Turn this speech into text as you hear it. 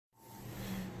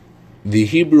The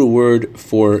Hebrew word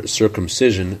for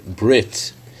circumcision,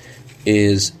 brit,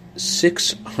 is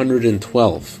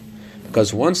 612.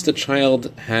 Because once the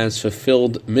child has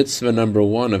fulfilled mitzvah number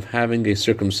 1 of having a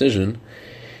circumcision,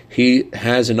 he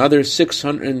has another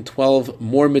 612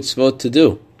 more mitzvot to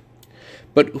do.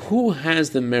 But who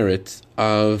has the merit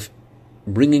of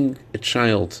bringing a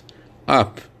child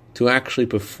up to actually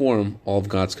perform all of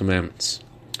God's commandments?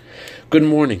 Good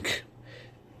morning.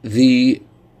 The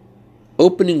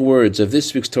opening words of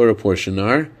this week's Torah portion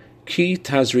are Ki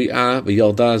tazri'ah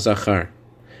v'yalda zachar,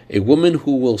 a woman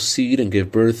who will seed and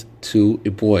give birth to a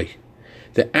boy.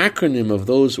 The acronym of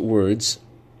those words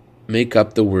make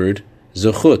up the word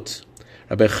Zechut.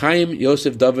 Rabbi Chaim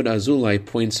Yosef David Azulai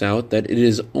points out that it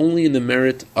is only in the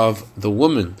merit of the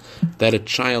woman that a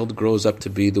child grows up to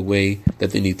be the way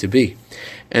that they need to be.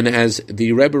 And as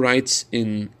the Rebbe writes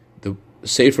in the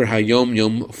Sefer Hayom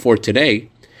Yom for today,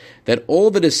 that all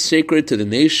that is sacred to the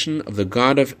nation of the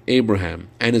God of Abraham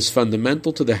and is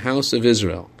fundamental to the house of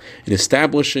Israel in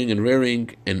establishing and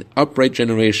rearing an upright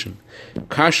generation,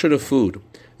 kasher to food,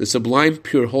 the sublime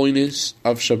pure holiness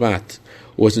of Shabbat,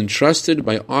 was entrusted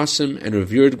by awesome and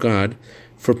revered God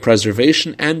for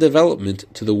preservation and development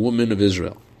to the woman of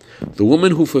Israel. The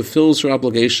woman who fulfills her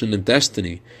obligation and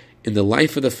destiny in the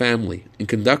life of the family, in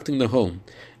conducting the home,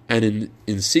 and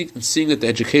in seeing that the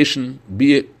education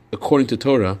be according to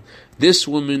Torah, this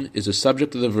woman is the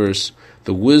subject of the verse,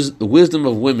 the wisdom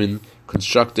of women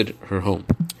constructed her home.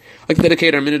 I'd like to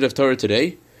dedicate our minute of Torah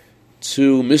today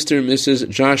to Mr. and Mrs.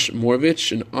 Josh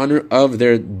Morvich in honor of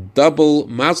their double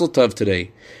Mazel Tov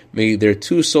today. May their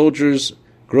 2 soldiers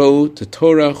grow to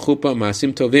Torah, Chuppah,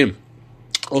 Maasim Tovim.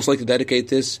 Also like to dedicate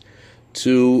this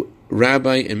to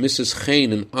Rabbi and Mrs.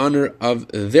 Chain in honor of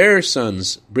their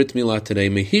son's Brit Milah today.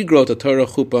 May he grow to Torah,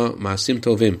 Chuppah, Maasim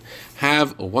Tovim.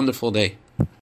 Have a wonderful day.